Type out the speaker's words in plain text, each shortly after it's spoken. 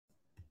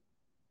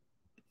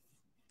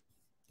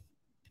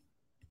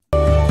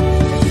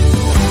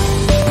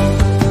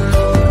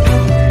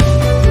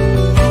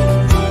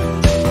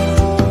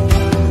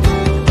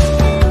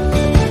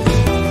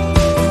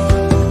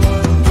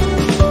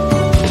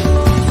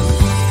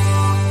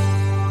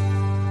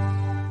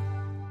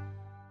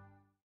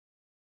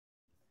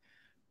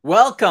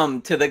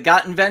Welcome to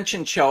the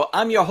Invention show.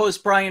 I'm your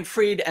host, Brian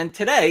Freed, and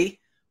today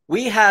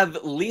we have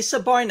Lisa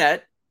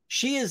Barnett.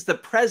 She is the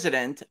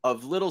president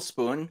of Little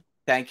Spoon.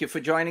 Thank you for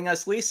joining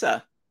us,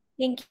 Lisa.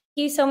 Thank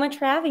you so much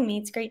for having me.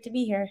 It's great to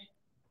be here.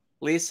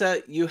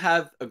 Lisa, you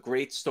have a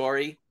great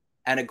story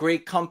and a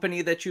great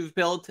company that you've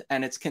built,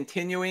 and it's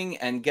continuing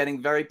and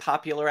getting very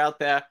popular out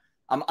there.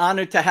 I'm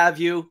honored to have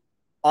you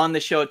on the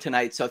show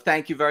tonight, so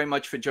thank you very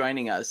much for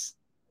joining us.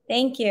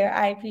 Thank you.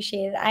 I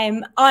appreciate it.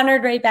 I'm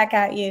honored right back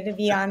at you to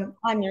be on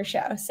your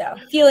show. So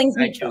feelings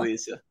mutual. Thank you,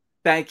 Lisa.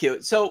 Thank you.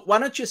 So why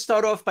don't you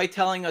start off by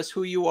telling us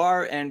who you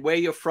are and where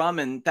you're from?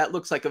 And that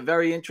looks like a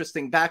very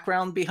interesting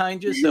background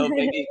behind you. So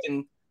maybe you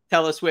can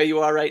tell us where you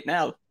are right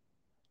now.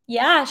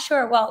 Yeah,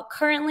 sure. Well,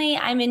 currently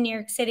I'm in New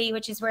York City,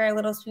 which is where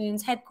Little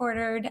Spoon's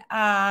headquartered.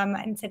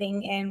 I'm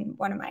sitting in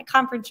one of my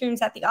conference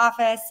rooms at the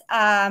office.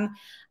 I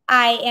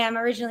am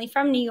originally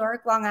from New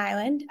York, Long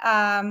Island.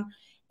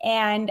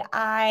 And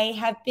I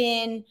have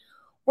been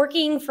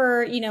working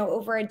for,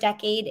 over a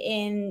decade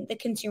in the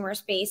consumer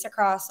space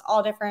across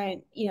all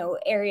different,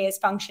 areas,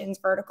 functions,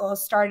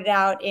 verticals. Started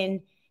out in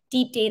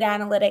deep data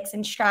analytics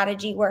and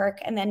strategy work,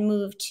 and then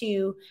moved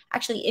to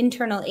actually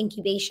internal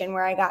incubation,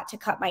 where I got to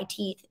cut my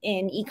teeth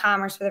in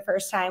e-commerce for the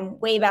first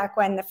time, way back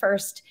when the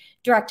first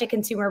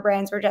direct-to-consumer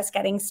brands were just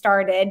getting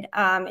started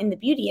in the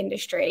beauty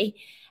industry.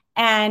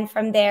 And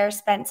from there,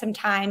 spent some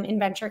time in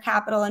venture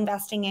capital,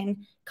 investing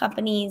in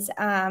companies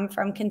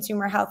from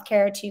consumer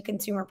healthcare to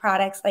consumer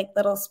products like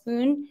Little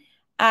Spoon,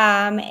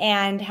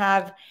 and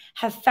have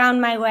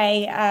found my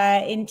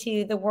way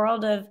into the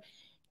world of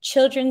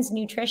children's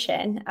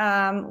nutrition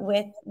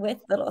with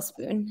Little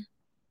Spoon.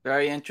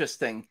 Very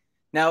interesting.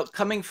 Now,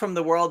 coming from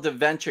the world of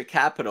venture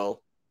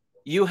capital,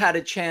 you had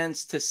a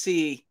chance to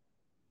see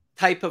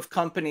type of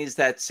companies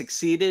that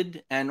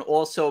succeeded and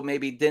also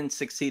maybe didn't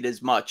succeed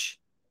as much.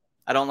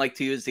 I don't like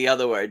to use the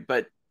other word,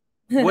 but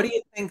what do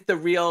you think the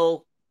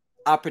real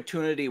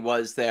opportunity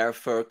was there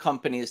for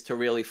companies to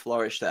really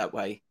flourish that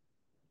way?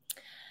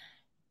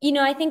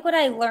 I think what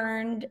I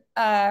learned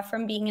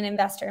from being an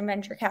investor in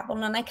venture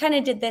capital, and I kind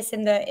of did this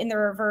in the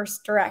reverse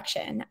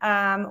direction,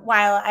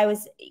 while I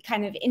was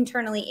kind of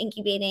internally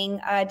incubating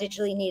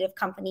digitally native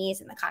companies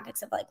in the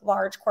context of like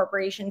large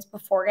corporations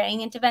before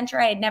getting into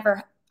venture. I had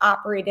never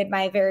operated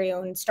my very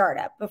own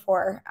startup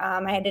before.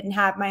 I didn't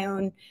have my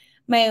own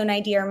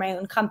idea or my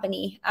own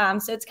company.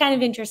 So it's kind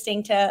of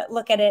interesting to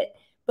look at it,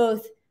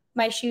 both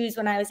my shoes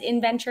when I was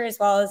in venture, as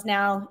well as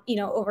now,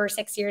 over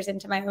 6 years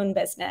into my own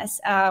business,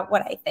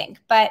 what I think.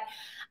 But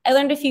I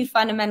learned a few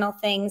fundamental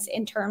things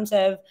in terms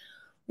of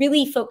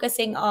really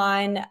focusing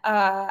on,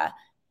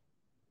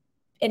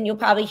 and you'll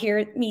probably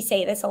hear me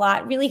say this a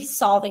lot, really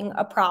solving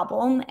a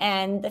problem.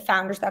 And the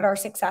founders that are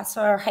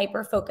successful are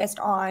hyper-focused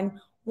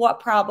on what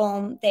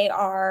problem they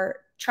are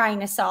trying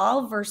to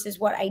solve versus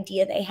what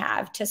idea they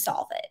have to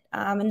solve it.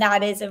 And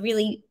that is a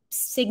really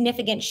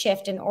significant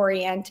shift in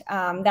orient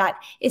that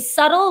is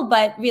subtle,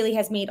 but really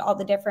has made all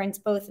the difference,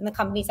 both in the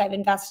companies I've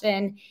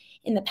invested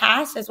in the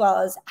past, as well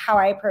as how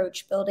I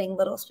approach building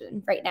Little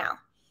Spoon right now.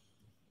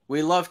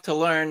 We love to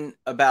learn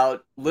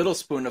about Little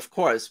Spoon, of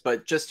course,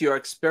 but just your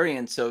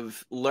experience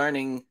of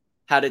learning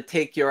how to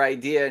take your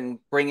idea and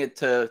bring it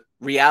to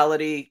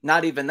reality,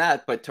 not even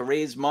that, but to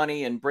raise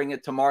money and bring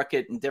it to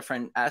market in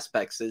different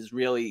aspects is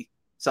really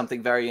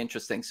something very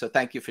interesting. So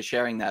thank you for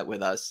sharing that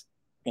with us.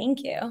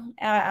 Thank you.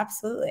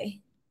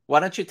 Absolutely. Why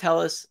don't you tell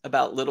us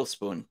about Little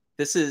Spoon?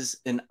 This is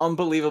an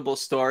unbelievable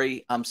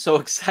story. I'm so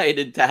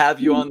excited to have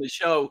you on the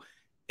show.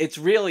 It's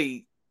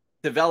really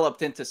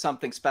developed into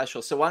something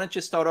special. So why don't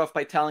you start off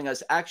by telling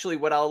us, actually,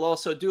 what I'll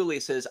also do,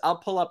 Lisa, is I'll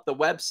pull up the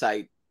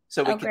website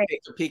so we can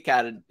take a peek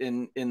at it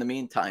in the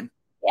meantime.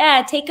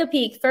 Yeah, take a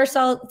peek. First,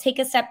 I'll take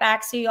a step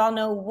back so you all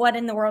know what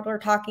in the world we're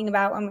talking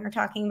about when we're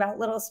talking about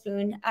Little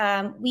Spoon.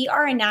 We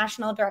are a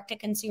national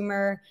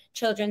direct-to-consumer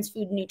children's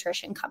food and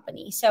nutrition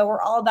company. So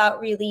we're all about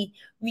really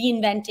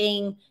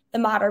reinventing the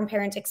modern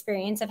parent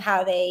experience of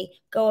how they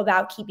go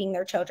about keeping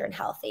their children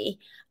healthy.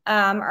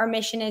 Our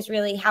mission is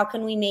really, how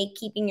can we make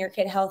keeping your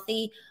kid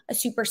healthy a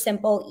super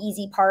simple,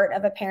 easy part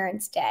of a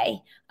parent's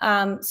day?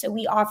 So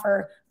we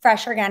offer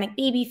fresh organic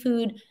baby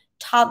food,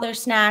 toddler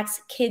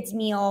snacks, kids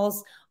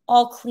meals,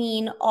 all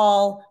clean,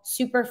 all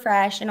super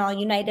fresh, and all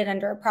united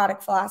under a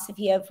product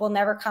philosophy of we'll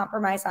never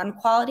compromise on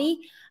quality,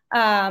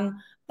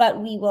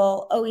 but we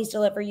will always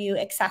deliver you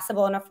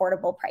accessible and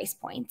affordable price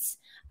points.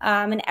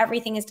 And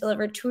everything is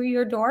delivered to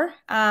your door,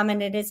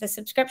 and it is a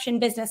subscription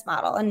business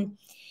model. And,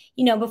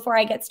 before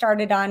I get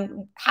started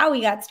on how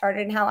we got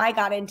started and how I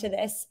got into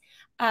this,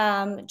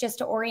 just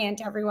to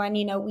orient everyone,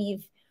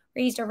 we've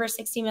raised over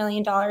 $60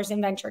 million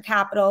in venture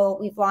capital.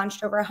 We've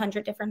launched over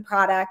 100 different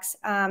products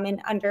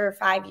in under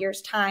 5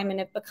 years' time, and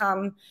have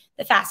become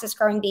the fastest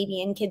growing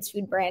baby and kids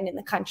food brand in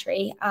the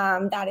country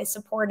that is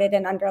supported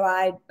and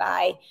underlied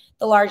by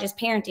the largest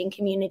parenting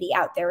community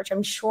out there, which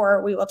I'm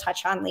sure we will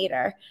touch on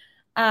later.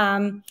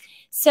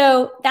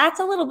 So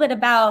that's a little bit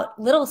about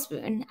Little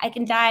Spoon. I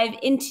can dive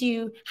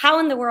into how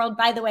in the world,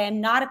 by the way,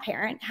 I'm not a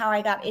parent, how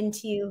I got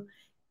into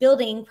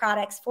building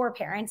products for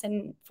parents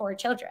and for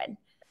children.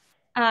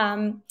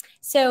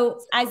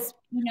 So as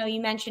you know,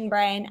 you mentioned,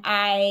 Brian,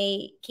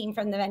 I came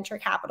from the venture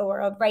capital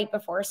world right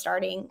before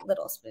starting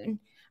Little Spoon.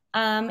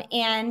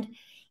 And,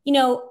 you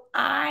know,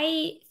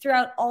 I,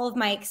 throughout all of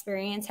my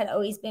experience, had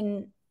always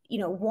been, you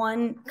know,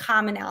 one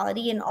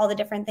commonality in all the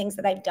different things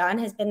that I've done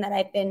has been that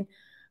I've been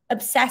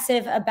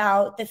obsessive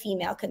about the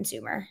female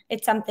consumer.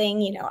 It's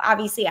something, you know,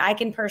 obviously I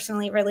can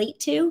personally relate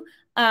to.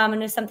 And it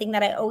was something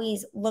that I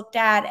always looked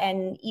at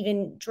and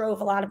even drove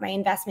a lot of my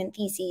investment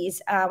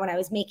theses when I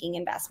was making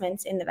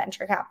investments in the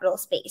venture capital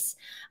space.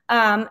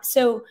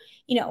 So,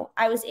 you know,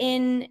 I was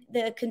in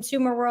the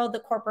consumer world, the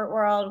corporate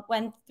world,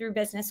 went through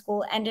business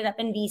school, ended up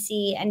in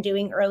VC and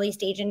doing early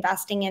stage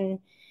investing. And,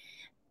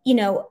 you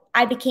know,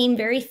 I became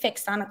very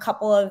fixed on a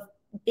couple of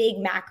big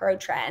macro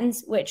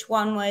trends, which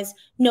one was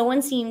no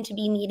one seemed to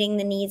be meeting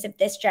the needs of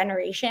this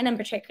generation, and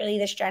particularly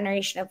this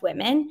generation of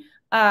women.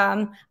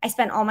 I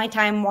spent all my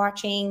time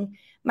watching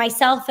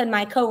myself and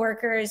my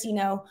coworkers, you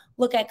know,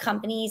 look at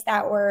companies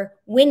that were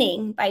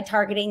winning by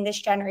targeting this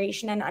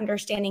generation and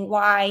understanding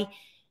why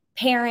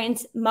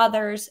parents,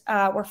 mothers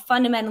were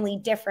fundamentally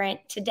different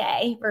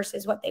today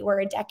versus what they were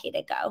a decade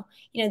ago.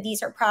 You know,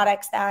 these are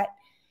products that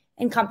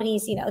and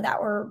companies, you know, that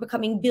were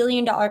becoming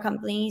billion-dollar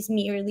companies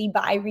merely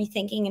by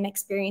rethinking an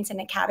experience in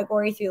a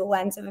category through the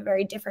lens of a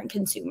very different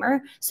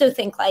consumer. So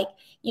think like,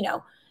 you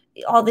know,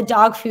 all the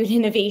dog food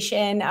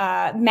innovation,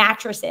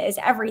 mattresses,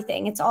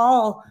 everything. It's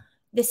all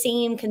the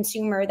same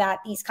consumer that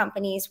these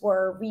companies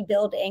were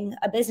rebuilding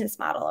a business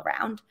model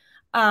around.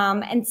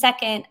 And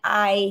second,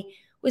 I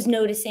was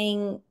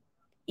noticing,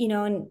 you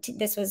know, and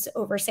this was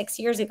over 6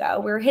 years ago,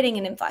 we were hitting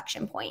an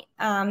inflection point.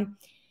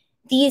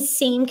 These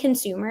same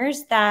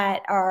consumers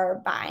that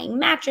are buying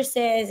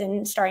mattresses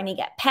and starting to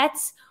get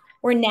pets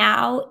were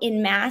now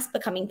in mass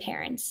becoming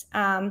parents.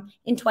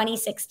 In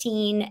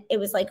 2016, it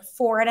was like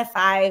 4 out of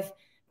 5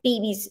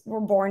 babies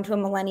were born to a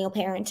millennial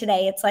parent.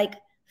 Today, it's like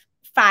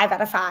 5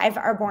 out of 5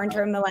 are born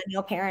to a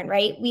millennial parent,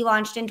 right? We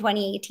launched in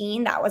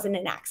 2018. That wasn't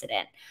an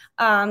accident.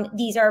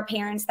 These are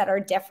parents that are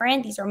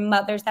different. These are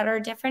mothers that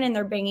are different, and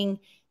they're bringing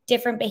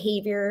different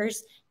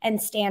behaviors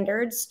and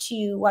standards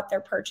to what they're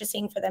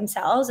purchasing for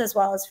themselves as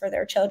well as for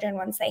their children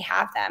once they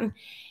have them.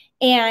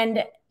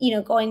 And, you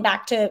know, going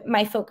back to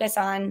my focus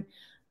on,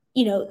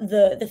 you know,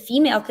 the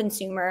female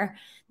consumer,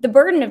 the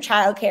burden of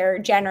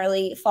childcare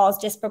generally falls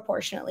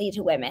disproportionately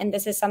to women.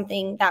 This is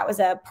something that was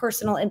a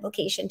personal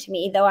implication to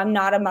me, though I'm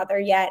not a mother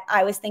yet.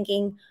 I was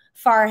thinking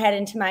far ahead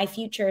into my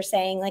future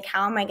saying, like,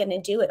 how am I going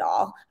to do it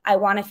all? I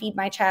want to feed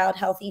my child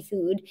healthy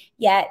food,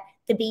 yet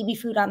the baby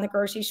food on the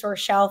grocery store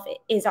shelf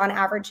is on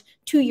average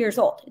 2 years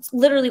old. It's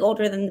literally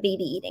older than the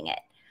baby eating it.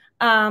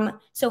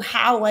 So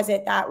how was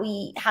it that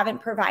we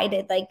haven't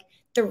provided like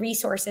the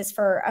resources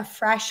for a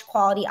fresh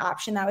quality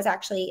option that was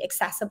actually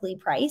accessibly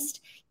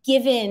priced,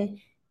 given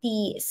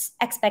the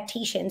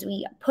expectations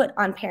we put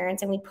on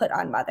parents and we put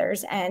on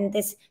mothers, and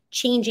this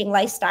changing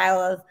lifestyle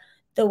of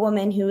the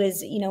woman who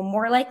is, you know,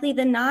 more likely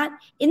than not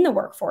in the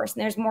workforce,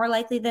 and there's more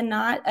likely than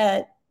not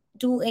a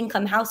dual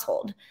income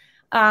household.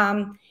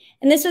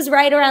 And this was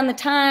right around the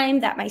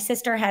time that my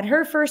sister had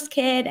her first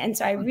kid. And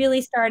so I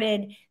really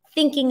started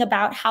thinking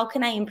about how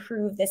can I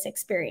improve this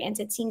experience?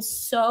 It seems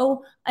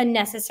so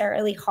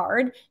unnecessarily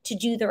hard to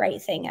do the right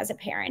thing as a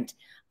parent.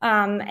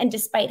 And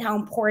despite how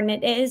important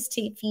it is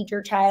to feed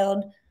your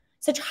child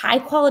such high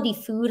quality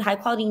food, high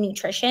quality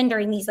nutrition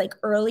during these like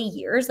early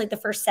years, like the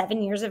first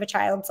 7 years of a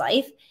child's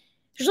life,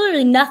 there's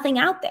literally nothing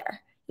out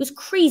there. It was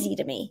crazy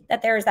to me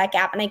that there was that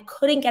gap and I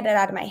couldn't get it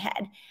out of my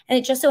head. And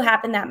it just so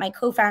happened that my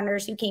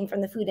co-founders who came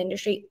from the food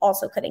industry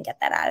also couldn't get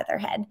that out of their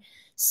head.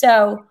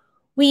 So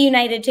we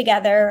united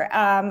together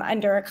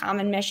under a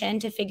common mission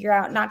to figure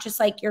out not just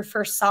like your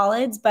first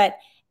solids, but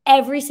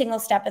every single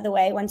step of the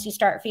way, once you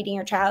start feeding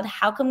your child,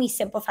 how can we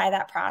simplify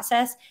that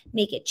process,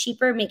 make it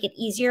cheaper, make it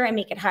easier, and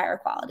make it higher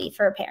quality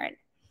for a parent?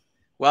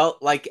 Well,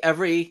 like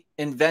every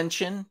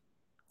invention,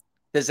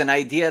 there's an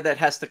idea that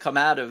has to come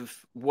out of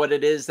what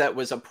it is that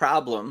was a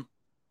problem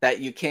that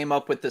you came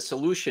up with the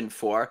solution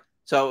for.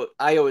 So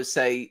I always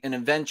say an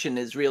invention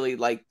is really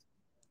like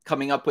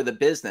coming up with a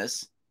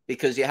business,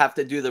 because you have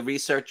to do the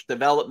research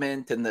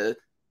development and the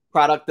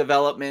product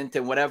development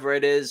and whatever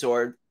it is,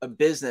 or a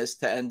business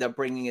to end up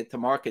bringing it to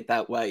market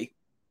that way.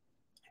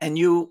 And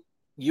you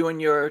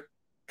and your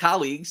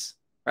colleagues,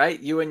 right?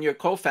 You and your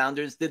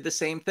co-founders did the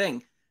same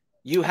thing.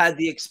 You had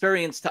the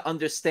experience to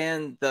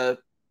understand the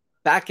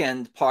back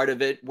end part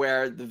of it,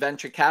 where the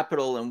venture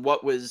capital and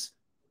what was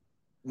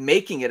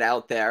making it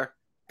out there,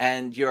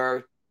 and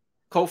your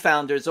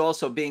co-founders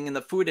also being in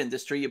the food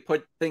industry, you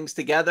put things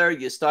together,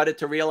 you started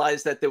to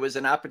realize that there was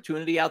an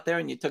opportunity out there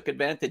and you took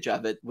advantage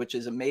of it, which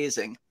is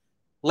amazing.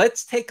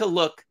 Let's take a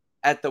look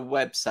at the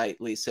website,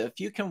 Lisa. If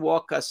you can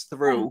walk us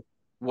through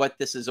what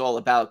this is all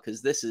about,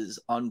 because this is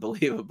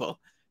unbelievable.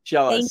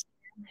 Show us.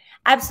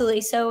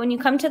 Absolutely. So when you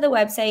come to the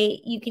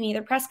website, you can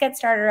either press get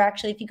started, or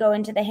actually if you go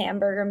into the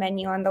hamburger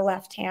menu on the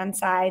left-hand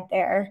side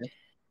there,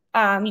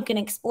 you can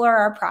explore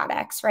our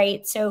products,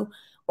 right? So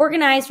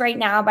organized right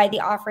now by the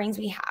offerings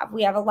we have.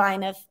 We have a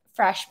line of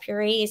fresh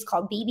purees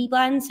called Baby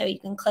Blend, so you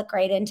can click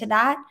right into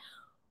that.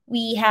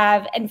 We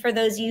have, and for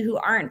those of you who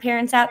aren't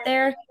parents out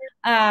there,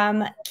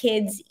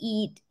 kids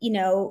eat,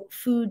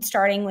 food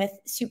starting with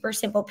super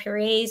simple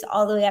purees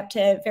all the way up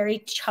to very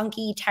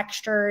chunky,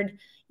 textured,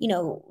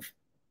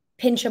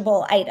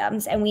 pinchable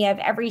items. And we have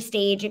every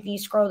stage. If you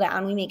scroll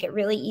down, we make it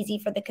really easy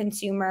for the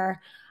consumer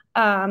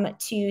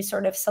to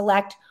sort of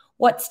select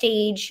what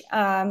stage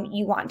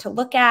you want to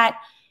look at.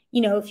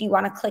 If you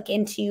want to click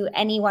into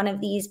any one of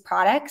these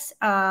products,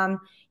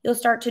 you'll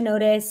start to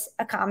notice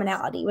a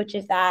commonality, which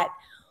is that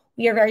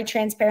we are very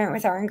transparent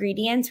with our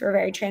ingredients. We're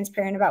very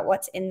transparent about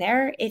what's in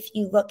there. If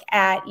you look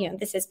at,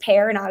 this is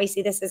pear, and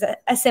obviously this is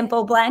a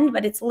simple blend,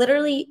 but it's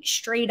literally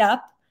straight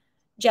up.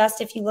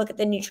 Just if you look at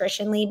the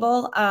nutrition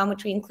label,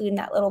 which we include in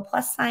that little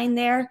plus sign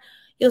there,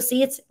 you'll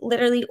see it's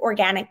literally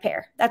organic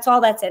pear. That's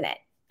all that's in it.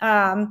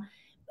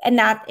 And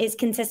that is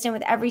consistent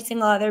with every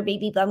single other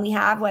baby blend we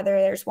have,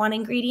 whether there's one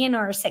ingredient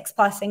or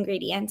 6+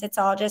 ingredients. It's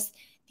all just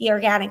the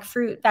organic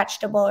fruit,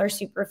 vegetable, or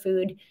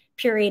superfood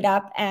pureed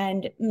up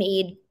and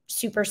made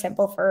super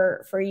simple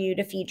for you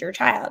to feed your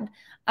child.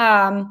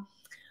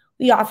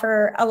 We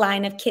offer a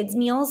line of kids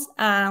meals,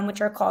 which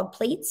are called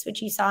plates,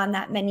 which you saw in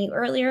that menu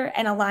earlier,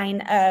 and a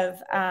line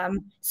of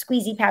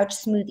squeezy pouch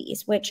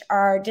smoothies, which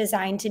are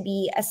designed to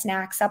be a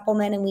snack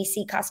supplement. And we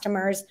see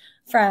customers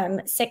from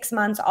 6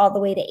 months all the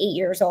way to 8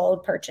 years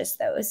old purchase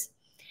those.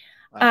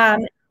 Wow.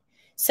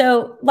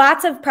 So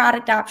lots of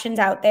product options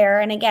out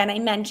there. And again, I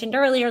mentioned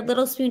earlier,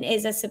 Little Spoon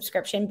is a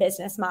subscription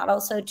business model.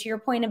 So to your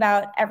point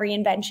about every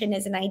invention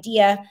is an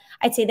idea,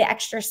 I'd say the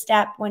extra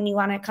step when you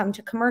want to come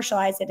to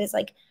commercialize it is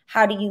like,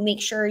 how do you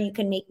make sure you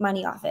can make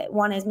money off it?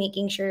 One is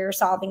making sure you're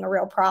solving a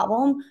real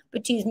problem,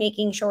 but two is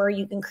making sure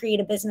you can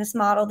create a business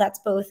model that's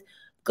both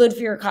good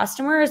for your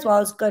customer as well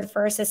as good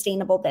for a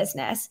sustainable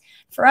business.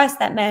 For us,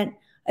 that meant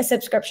a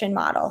subscription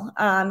model.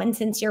 And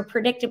since you're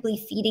predictably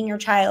feeding your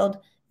child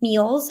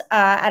meals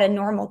at a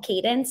normal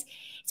cadence,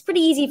 it's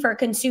pretty easy for a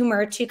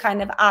consumer to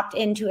kind of opt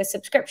into a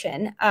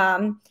subscription.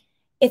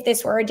 If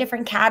this were a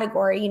different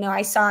category,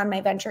 I saw in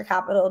my venture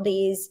capital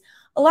days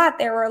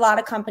there were a lot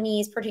of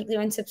companies, particularly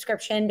when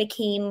subscription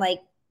became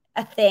like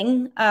a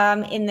thing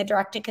in the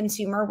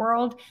direct-to-consumer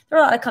world. There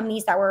were a lot of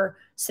companies that were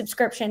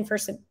subscription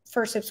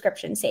for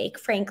subscription's sake,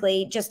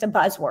 frankly, just a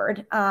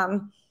buzzword.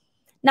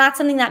 Not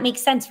something that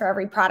makes sense for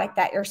every product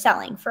that you're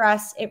selling. For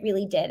us, it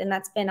really did. And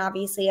that's been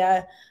obviously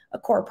a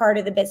core part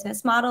of the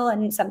business model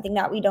and something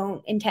that we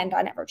don't intend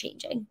on ever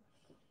changing.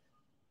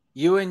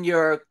 You and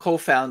your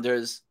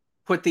co-founders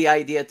put the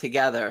idea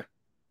together,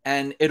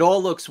 and it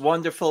all looks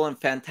wonderful and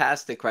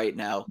fantastic right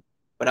now.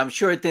 But I'm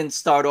sure it didn't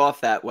start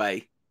off that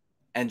way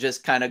and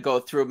just kind of go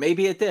through.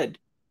 Maybe it did.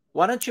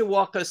 Why don't you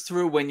walk us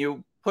through when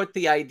you put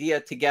the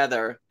idea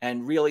together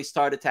and really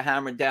started to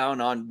hammer down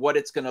on what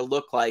it's going to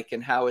look like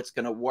and how it's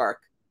going to work?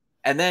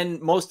 And then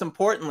most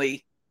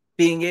importantly,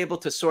 being able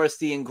to source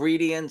the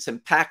ingredients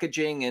and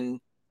packaging. And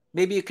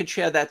maybe you could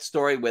share that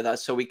story with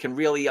us so we can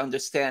really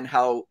understand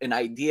how an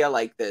idea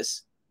like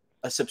this,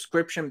 a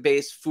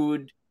subscription-based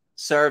food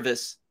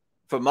service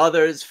for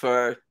mothers,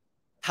 for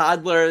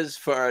toddlers,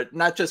 for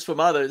not just for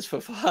mothers,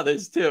 for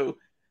fathers too,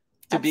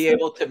 to be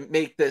able to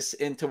make this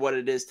into what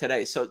it is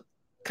today. So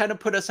kind of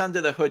put us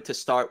under the hood to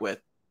start with.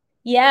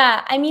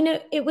 Yeah, I mean,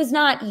 it was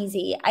not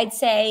easy. I'd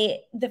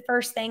say the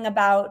first thing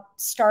about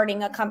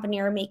starting a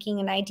company or making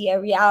an idea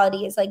a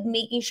reality is like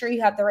making sure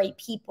you have the right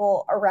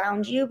people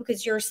around you,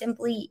 because you're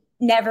simply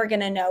never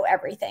going to know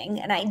everything.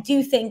 And I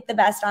do think the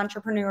best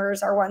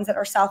entrepreneurs are ones that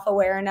are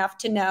self-aware enough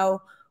to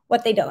know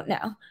what they don't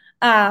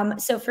know.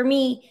 So for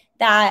me,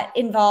 that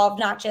involved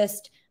not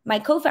just my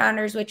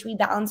co-founders, which we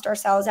balanced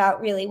ourselves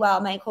out really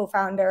well. My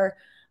co-founder,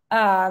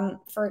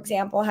 for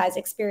example, has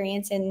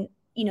experience in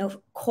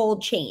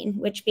cold chain,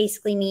 which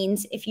basically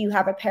means if you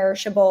have a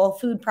perishable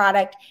food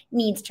product,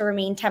 needs to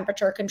remain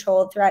temperature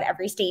controlled throughout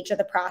every stage of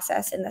the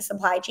process in the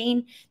supply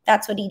chain.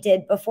 That's what he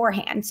did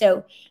beforehand.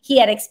 So he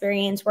had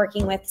experience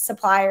working with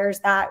suppliers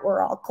that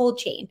were all cold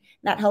chain,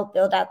 that helped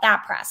build out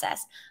that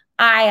process.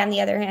 I, on the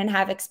other hand,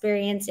 have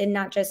experience in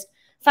not just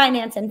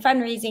finance and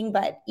fundraising,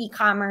 but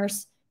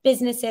e-commerce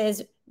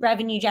businesses,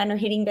 revenue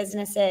generating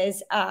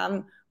businesses,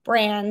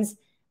 brands,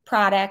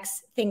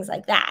 products, things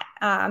like that.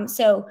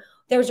 So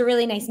there was a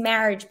really nice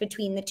marriage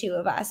between the two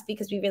of us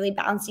because we really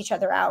balanced each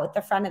other out with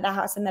the front of the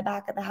house and the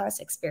back of the house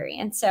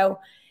experience. So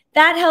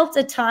that helped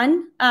a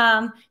ton.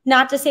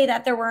 Not to say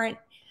that there weren't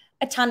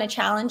a ton of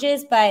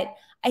challenges, but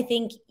I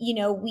think,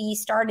 we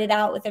started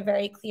out with a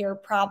very clear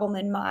problem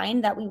in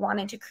mind that we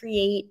wanted to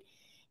create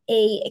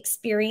a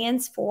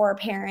experience for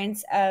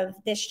parents of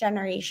this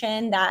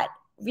generation that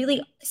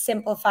really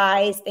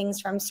simplifies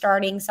things from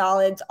starting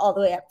solids all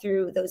the way up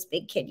through those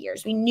big kid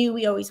years. We knew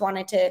we always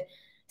wanted to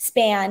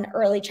span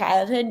early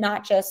childhood,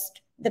 not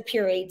just the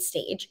pureed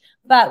stage,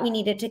 but we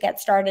needed to get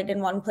started in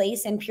one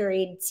place, and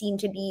pureed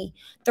seemed to be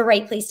the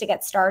right place to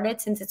get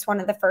started since it's one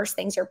of the first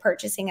things you're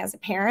purchasing as a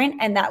parent,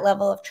 and that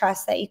level of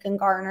trust that you can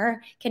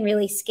garner can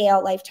really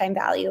scale lifetime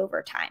value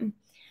over time.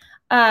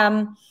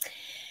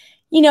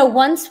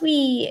 Once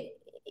we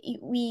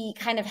we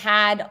kind of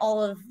had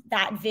all of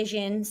that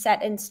vision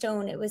set in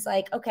stone, it was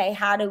like, okay,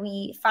 how do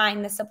we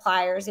find the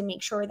suppliers and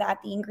make sure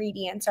that the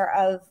ingredients are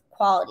of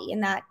quality?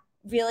 And that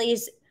really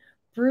is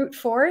brute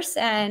force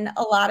and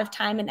a lot of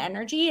time and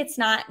energy. It's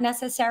not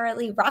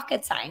necessarily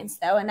rocket science,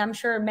 though. And I'm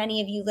sure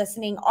many of you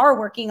listening are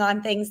working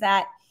on things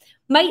that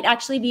might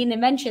actually be an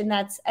invention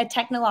that's a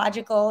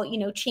technological,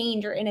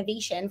 change or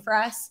innovation. For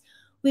us,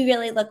 we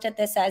really looked at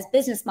this as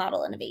business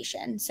model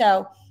innovation.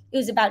 So it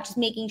was about just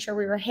making sure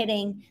we were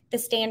hitting the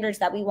standards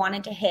that we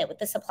wanted to hit with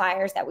the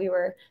suppliers that we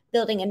were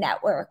building a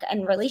network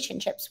and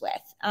relationships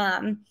with.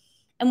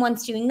 And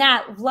once doing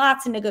that,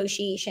 lots of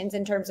negotiations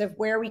in terms of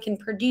where we can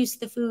produce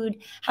the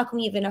food, how can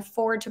we even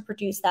afford to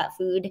produce that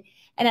food?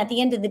 And at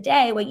the end of the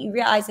day, what you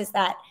realize is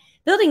that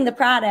building the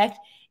product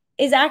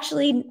is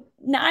actually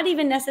not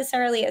even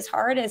necessarily as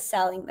hard as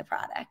selling the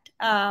product.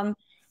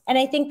 And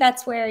I think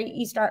that's where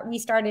we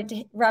started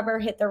to rubber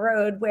hit the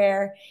road,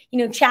 where,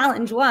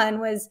 challenge one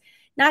was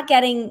not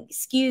getting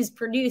SKUs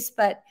produced,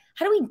 but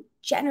how do we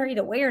generate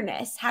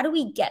awareness? How do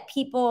we get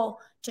people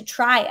to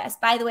try us,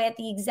 by the way, at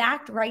the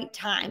exact right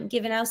time,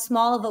 given how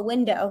small of a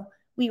window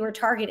we were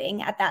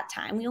targeting at that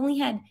time? We only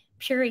had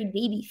pureed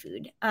baby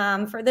food.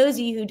 For those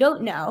of you who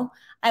don't know,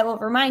 I will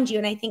remind you,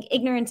 and I think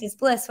ignorance is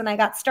bliss when I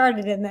got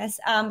started in this,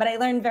 but I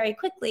learned very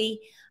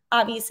quickly,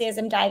 obviously, as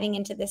I'm diving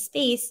into this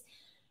space,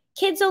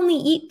 kids only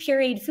eat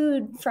pureed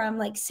food from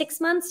like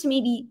 6 months to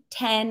maybe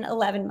 10,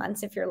 11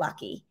 months if you're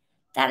lucky.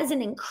 That is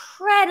an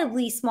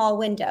incredibly small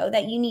window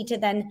that you need to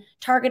then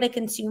target a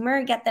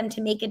consumer, get them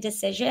to make a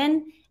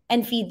decision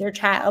and feed their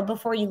child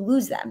before you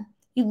lose them.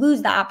 You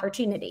lose the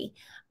opportunity.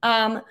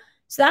 So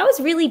that was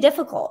really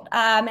difficult.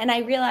 And I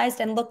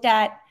realized and looked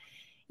at,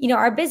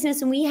 our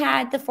business, and we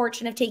had the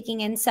fortune of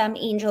taking in some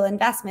angel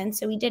investments.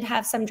 So we did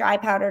have some dry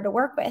powder to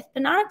work with,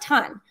 but not a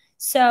ton.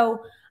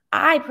 So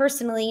I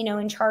personally,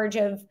 in charge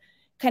of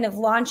kind of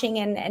launching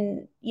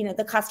and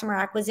the customer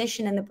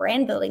acquisition and the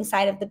brand building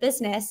side of the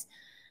business,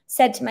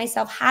 said to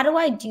myself, how do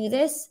I do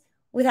this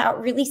without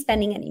really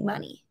spending any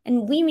money?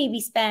 And we maybe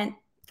spent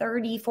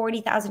 $30,000,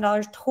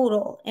 $40,000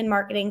 total in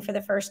marketing for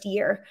the first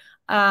year.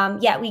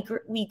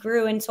 We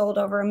grew and sold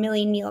over 1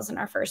 million meals in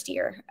our first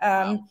year.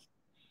 Wow.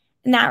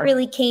 And that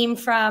really came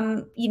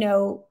from,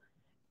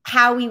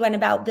 how we went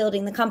about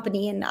building the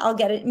company. And I'll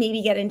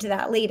maybe get into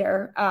that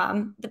later.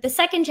 But the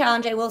second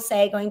challenge, I will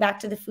say, going back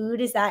to the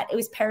food, is that it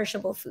was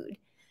perishable food.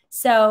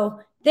 So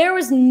there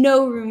was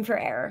no room for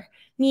error,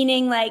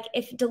 meaning like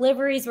if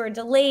deliveries were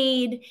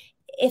delayed,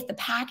 if the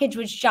package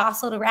was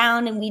jostled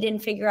around and we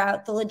didn't figure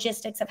out the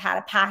logistics of how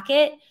to pack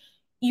it,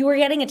 you were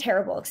getting a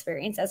terrible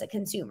experience as a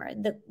consumer.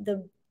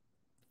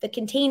 The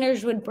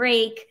containers would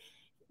break,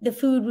 the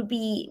food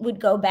would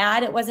go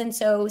bad. It wasn't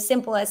so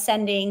simple as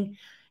sending,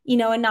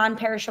 a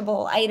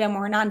non-perishable item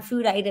or a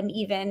non-food item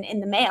even in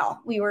the mail.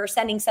 We were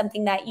sending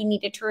something that you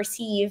needed to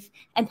receive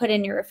and put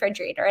in your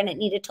refrigerator, and it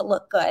needed to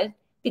look good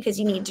because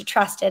you need to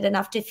trust it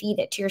enough to feed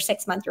it to your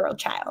 6-month-old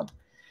child.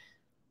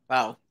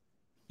 Wow.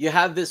 You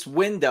have this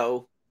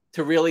window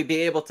to really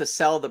be able to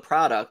sell the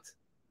product.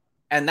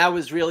 And that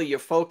was really your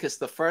focus.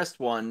 The first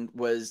one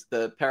was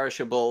the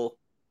perishable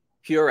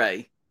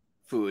puree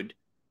food.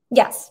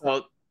 Yes.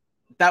 So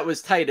that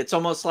was tight. It's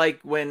almost like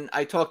when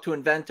I talk to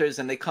inventors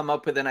and they come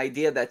up with an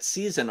idea that's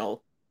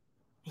seasonal,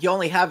 you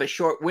only have a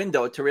short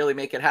window to really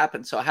make it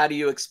happen. So how do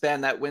you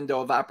expand that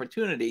window of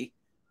opportunity?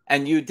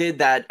 And you did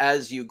that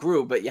as you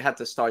grew, but you had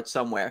to start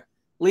somewhere.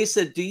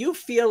 Lisa, do you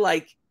feel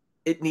like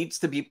it needs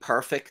to be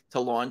perfect to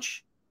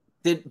launch?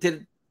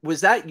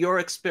 Was that your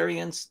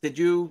experience? Did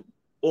you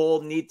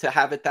all need to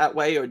have it that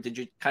way, or did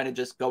you kind of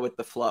just go with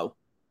the flow?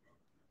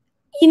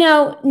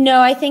 No,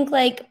 I think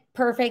like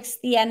perfect's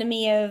the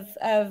enemy of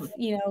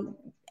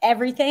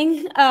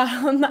everything.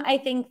 I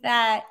think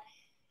that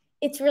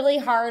it's really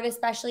hard,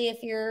 especially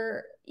if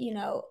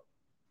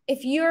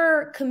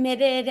you're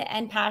committed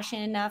and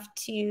passionate enough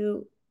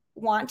to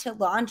want to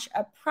launch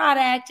a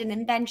product, an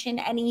invention,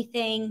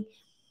 anything.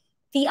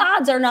 The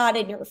odds are not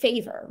in your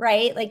favor,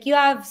 right? Like you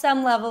have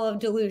some level of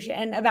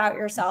delusion about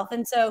yourself.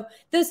 And so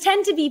those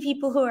tend to be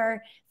people who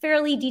are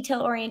fairly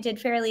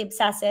detail-oriented, fairly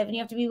obsessive, and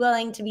you have to be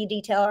willing to be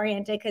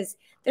detail-oriented because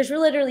there's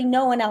literally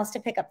no one else to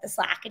pick up the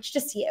slack. It's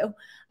just you.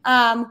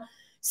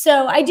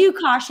 So I do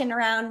caution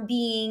around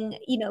being,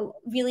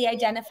 really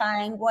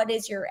identifying what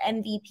is your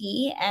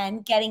MVP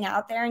and getting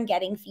out there and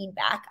getting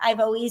feedback. I've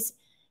always,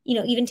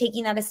 even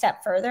taking that a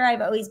step further,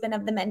 I've always been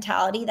of the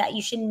mentality that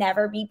you should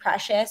never be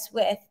precious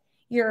with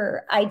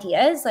your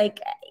ideas. Like,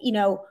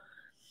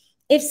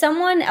 if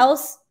someone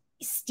else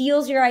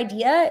steals your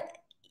idea,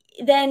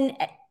 then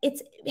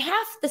it's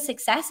half the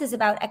success is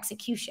about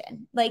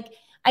execution. Like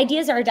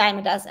ideas are a dime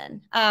a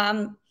dozen.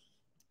 I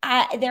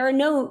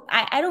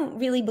don't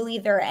really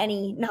believe there are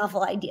any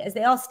novel ideas.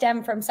 They all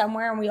stem from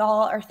somewhere and we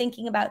all are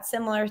thinking about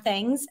similar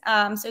things.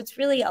 So it's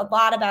really a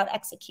lot about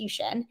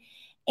execution.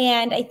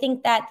 And I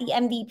think that the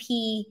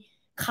MVP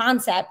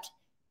concept,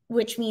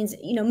 which means,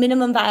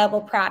 minimum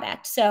viable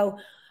product. So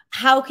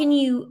how can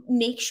you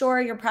make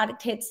sure your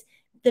product hits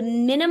the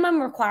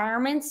minimum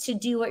requirements to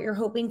do what you're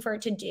hoping for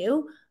it to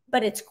do,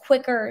 but it's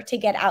quicker to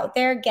get out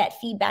there, get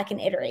feedback, and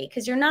iterate,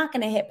 because you're not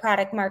going to hit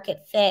product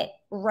market fit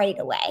right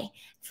away.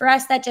 For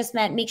us, that just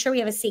meant make sure we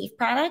have a safe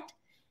product,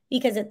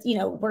 because it's,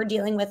 we're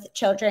dealing with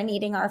children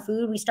eating our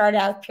food. We started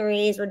out with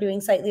purees. We're doing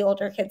slightly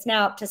older kids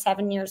now, up to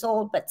 7 years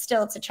old, but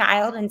still it's a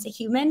child and it's a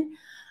human.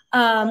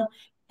 And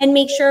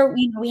make sure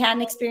we had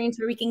an experience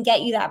where we can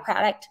get you that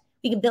product.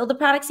 We can build the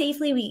product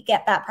safely. We can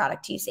get that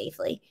product to you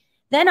safely.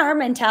 Then our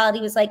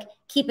mentality was like,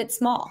 keep it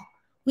small.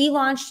 We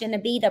launched in a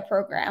beta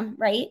program,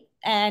 right?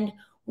 And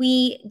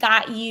we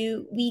got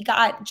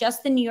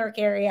just the New York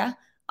area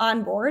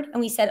on board.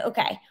 And we said,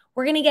 okay,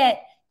 we're going to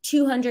get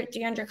 200,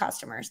 300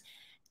 customers.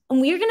 And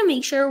we're going to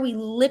make sure we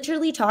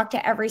literally talk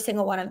to every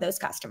single one of those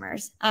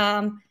customers.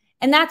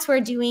 And that's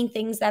where doing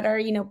things that are,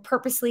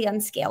 purposely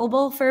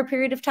unscalable for a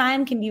period of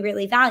time can be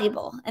really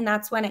valuable. And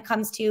that's when it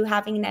comes to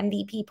having an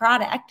MVP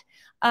product,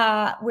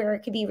 where it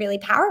could be really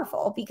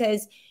powerful,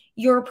 because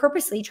you're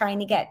purposely trying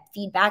to get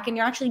feedback and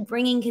you're actually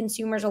bringing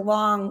consumers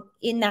along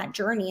in that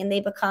journey, and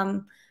they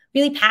become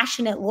really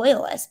passionate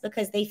loyalists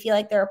because they feel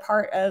like they're a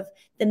part of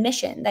the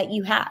mission that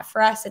you have.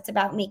 For us, it's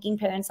about making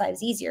parents'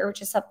 lives easier,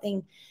 which is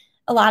something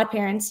a lot of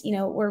parents,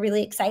 we're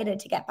really excited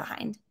to get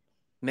behind.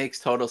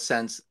 Makes total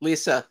sense.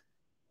 Lisa,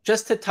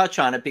 just to touch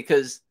on it,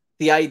 because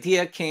the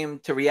idea came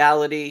to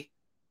reality,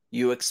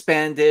 you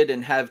expanded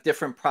and have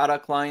different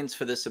product lines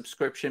for the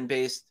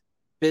subscription-based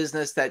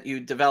business that you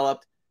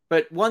developed.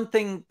 But one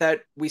thing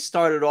that we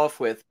started off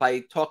with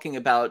by talking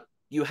about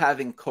you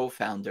having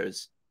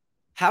co-founders,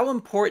 how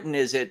important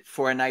is it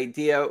for an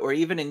idea, or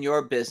even in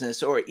your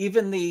business, or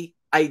even the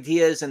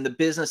ideas and the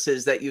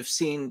businesses that you've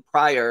seen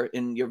prior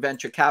in your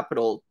venture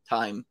capital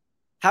time,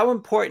 how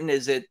important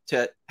is it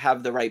to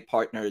have the right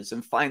partners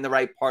and find the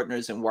right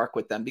partners and work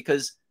with them?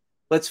 Because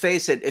let's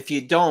face it, if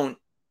you don't,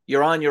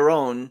 you're on your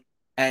own.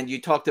 And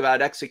you talked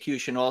about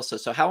execution also.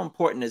 So how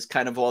important is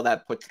kind of all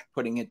that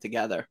putting it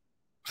together?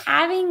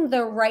 Having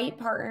the right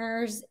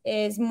partners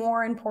is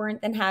more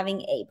important than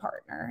having a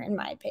partner, in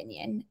my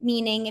opinion.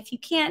 Meaning, if you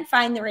can't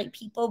find the right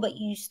people, but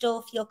you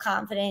still feel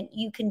confident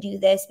you can do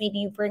this, maybe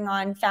you bring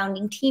on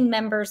founding team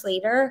members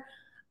later,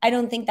 I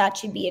don't think that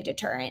should be a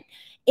deterrent.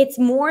 It's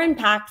more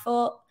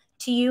impactful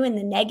to you in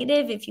the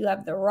negative if you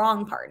have the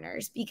wrong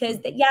partners, because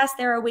yes,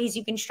 there are ways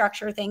you can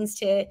structure things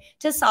to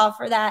solve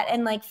for that.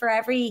 And like for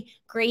every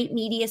great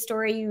media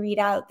story you read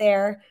out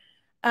there,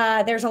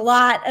 there's a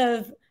lot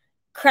of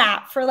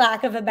crap, for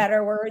lack of a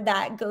better word,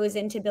 that goes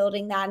into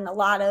building that, and a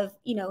lot of,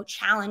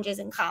 challenges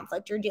and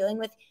conflict. You're dealing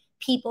with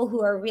people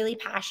who are really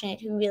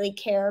passionate, who really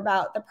care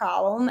about the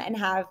problem and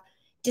have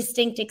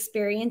distinct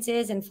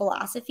experiences and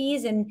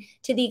philosophies. And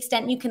to the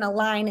extent you can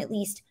align, at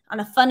least on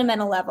a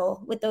fundamental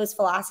level, with those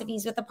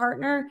philosophies with a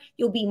partner,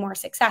 you'll be more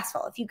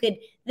successful. If you could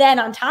then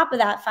on top of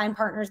that find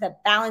partners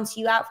that balance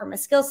you out from a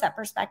skill set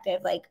perspective,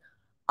 like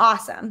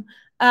awesome.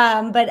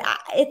 But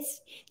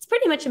it's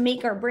pretty much a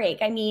make or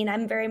break. I mean,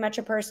 I'm very much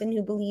a person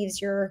who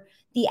believes you're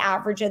the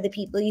average of the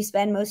people you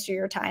spend most of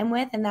your time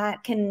with, and that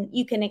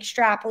you can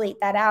extrapolate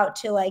that out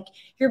to like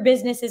your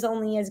business is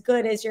only as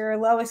good as your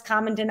lowest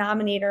common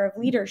denominator of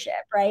leadership,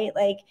 right?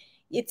 Like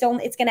it's going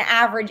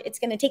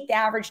to take the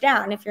average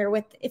down if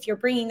you're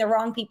bringing the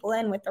wrong people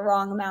in with the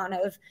wrong amount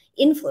of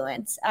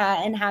influence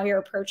and how you're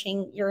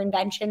approaching your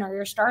invention or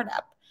your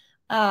startup.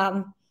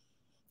 That's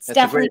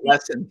definitely a great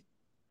lesson.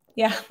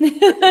 Yeah.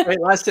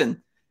 Great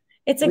lesson.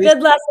 It's a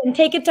good lesson.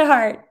 Take it to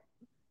heart.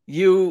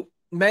 You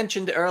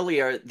mentioned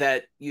earlier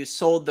that you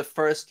sold the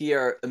first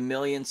year 1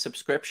 million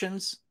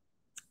subscriptions.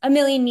 1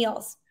 million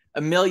meals.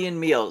 1 million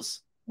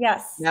meals.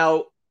 Yes.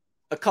 Now,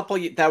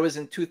 that was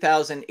in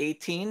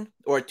 2018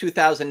 or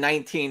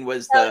 2019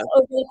 was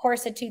over the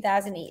course of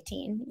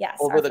 2018. Yes.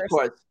 Over the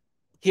course.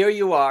 Here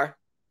you are.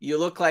 You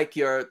look like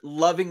you're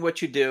loving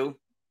what you do.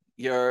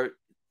 You're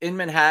in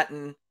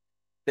Manhattan.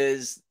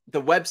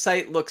 The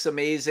website looks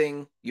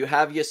amazing. You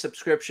have your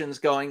subscriptions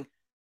going.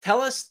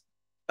 Tell us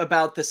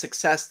about the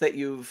success that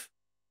you've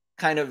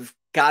kind of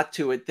got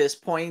to at this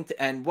point,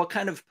 and what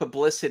kind of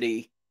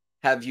publicity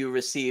have you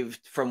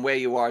received from where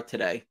you are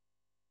today?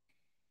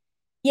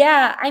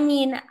 Yeah, I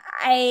mean,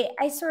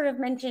 I sort of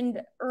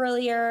mentioned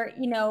earlier,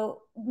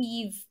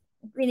 we've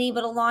been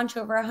able to launch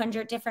over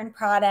 100 different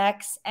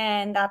products,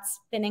 and that's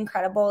been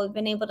incredible. We've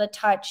been able to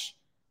touch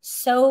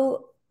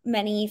so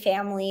many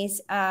families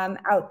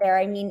out there.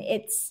 I mean,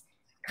 it's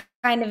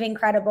kind of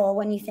incredible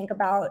when you think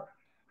about,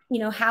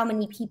 how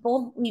many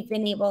people we've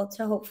been able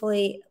to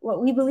hopefully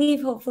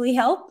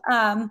help.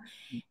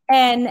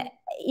 And,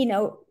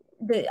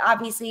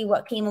 obviously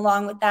what came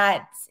along with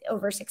that,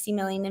 over 60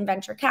 million in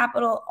venture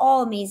capital,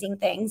 all amazing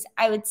things.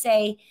 I would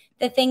say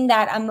the thing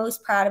that I'm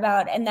most proud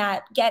about and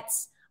that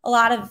gets a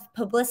lot of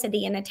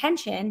publicity and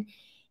attention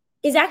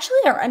is actually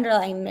our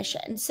underlying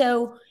mission.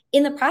 So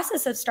in the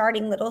process of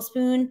starting Little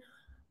Spoon,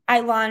 I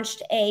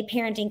launched a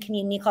parenting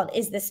community called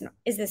Is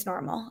This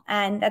Normal?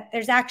 And that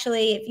there's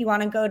actually, if you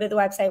want to go to the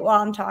website while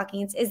I'm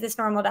talking, it's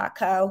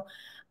isthisnormal.co.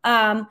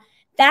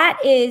 That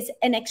is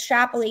an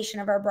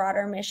extrapolation of our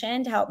broader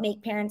mission to help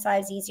make parents'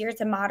 lives easier.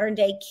 It's a modern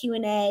day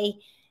Q&A,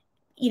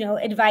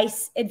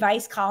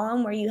 advice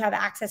column where you have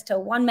access to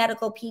One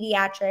Medical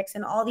Pediatrics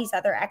and all these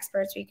other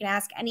experts where you can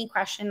ask any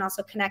question and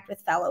also connect with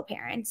fellow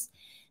parents.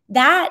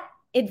 That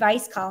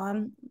advice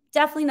column,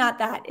 definitely not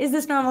that,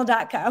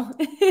 isthisnormal.co.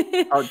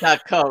 Oh,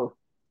 .co.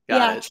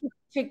 Got it.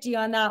 Tricked you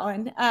on that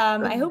one.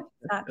 I hope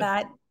it's not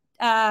that.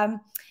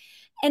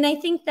 And I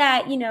think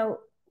that,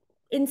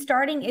 in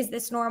starting Is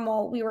This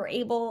Normal, we were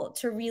able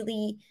to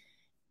really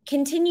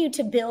continue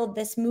to build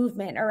this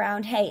movement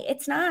around, hey,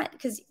 it's not,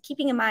 because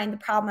keeping in mind the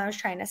problem I was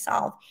trying to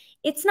solve,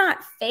 it's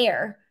not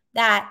fair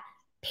that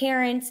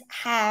parents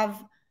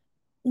have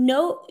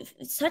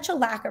such a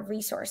lack of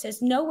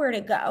resources, nowhere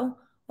to go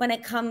when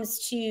it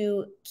comes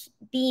to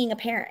being a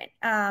parent.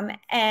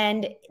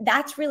 And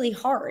that's really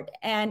hard.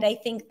 And I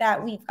think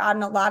that we've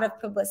gotten a lot of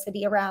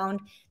publicity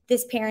around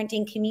this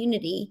parenting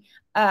community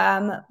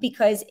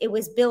because it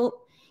was built,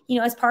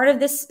 as part of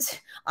this,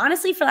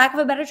 honestly, for lack of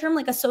a better term,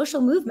 like a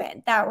social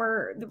movement that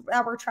we're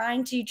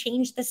trying to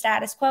change the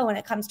status quo when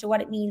it comes to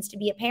what it means to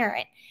be a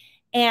parent.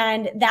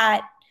 And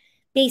that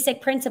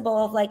basic principle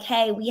of like,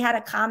 hey, we had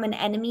a common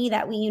enemy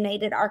that we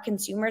united our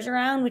consumers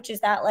around, which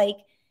is that like,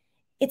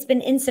 it's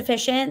been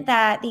insufficient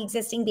that the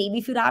existing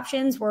baby food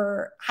options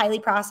were highly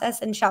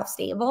processed and shelf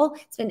stable.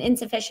 It's been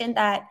insufficient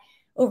that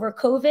over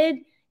COVID,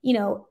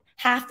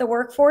 half the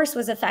workforce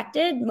was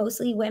affected,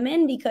 mostly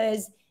women,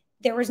 because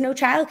there was no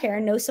childcare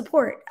and no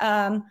support.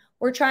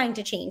 We're trying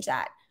to change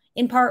that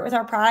in part with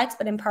our products,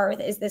 but in part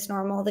with Is This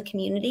Normal, the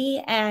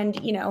community. And,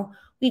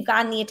 we've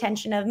gotten the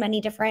attention of many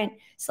different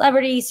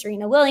celebrities.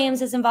 Serena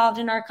Williams is involved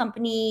in our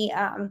company.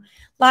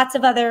 Lots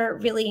of other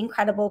really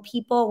incredible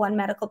people. One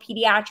Medical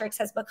Pediatrics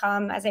has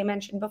become, as I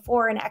mentioned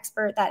before, an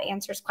expert that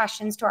answers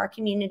questions to our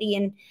community.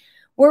 And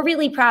we're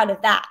really proud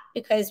of that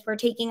because we're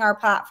taking our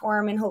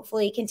platform and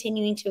hopefully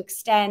continuing to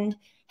extend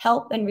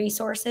help and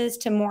resources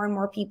to more and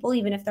more people,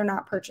 even if they're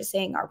not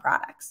purchasing our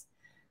products.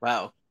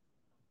 Wow.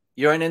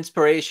 You're an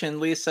inspiration,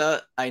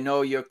 Lisa. I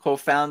know your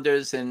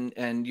co-founders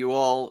and you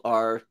all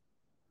are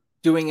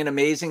doing an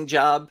amazing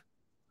job.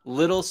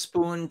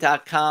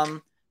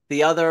 Littlespoon.com.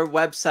 The other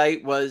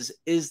website was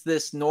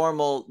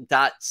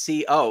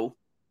isthisnormal.co,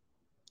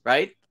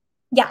 right?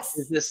 Yes.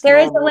 There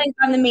is a link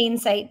on the main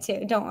site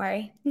too. Don't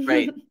worry.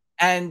 Great.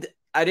 And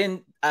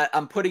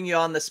I'm putting you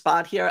on the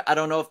spot here. I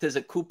don't know if there's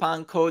a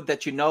coupon code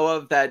that you know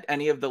of that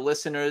any of the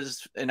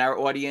listeners in our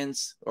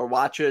audience or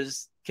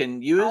watchers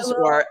can use,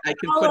 or I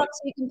can put. So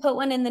you can put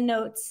one in the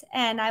notes,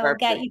 and I will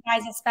get you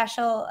guys a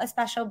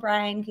special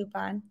Brian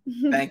coupon.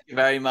 Thank you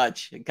very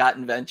much. Got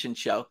Invention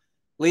Show.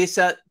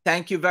 Lisa,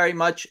 thank you very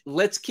much.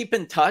 Let's keep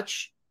in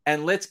touch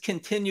and let's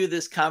continue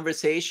this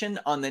conversation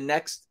on the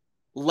next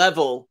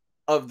level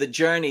of the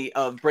journey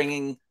of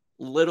bringing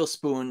Little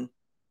Spoon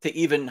to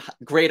even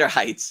greater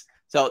heights.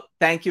 So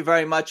thank you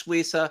very much,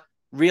 Lisa.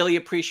 Really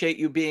appreciate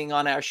you being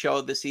on our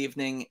show this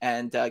evening,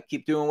 and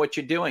keep doing what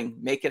you're doing.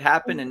 Make it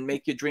happen and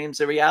make your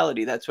dreams a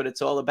reality. That's what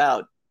it's all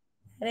about.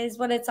 That is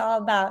what it's all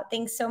about.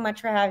 Thanks so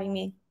much for having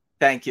me.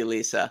 Thank you,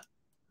 Lisa.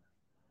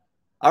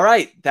 All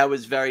right. That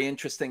was very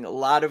interesting. A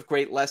lot of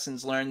great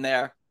lessons learned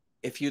there.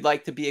 If you'd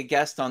like to be a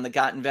guest on the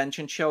Got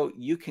Invention Show,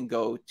 you can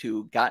go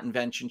to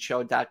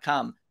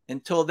gotinventionshow.com.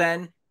 Until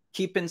then,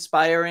 keep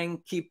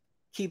inspiring, keep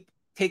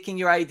taking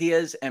your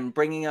ideas and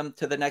bringing them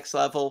to the next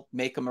level.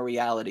 Make them a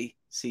reality.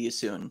 See you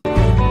soon.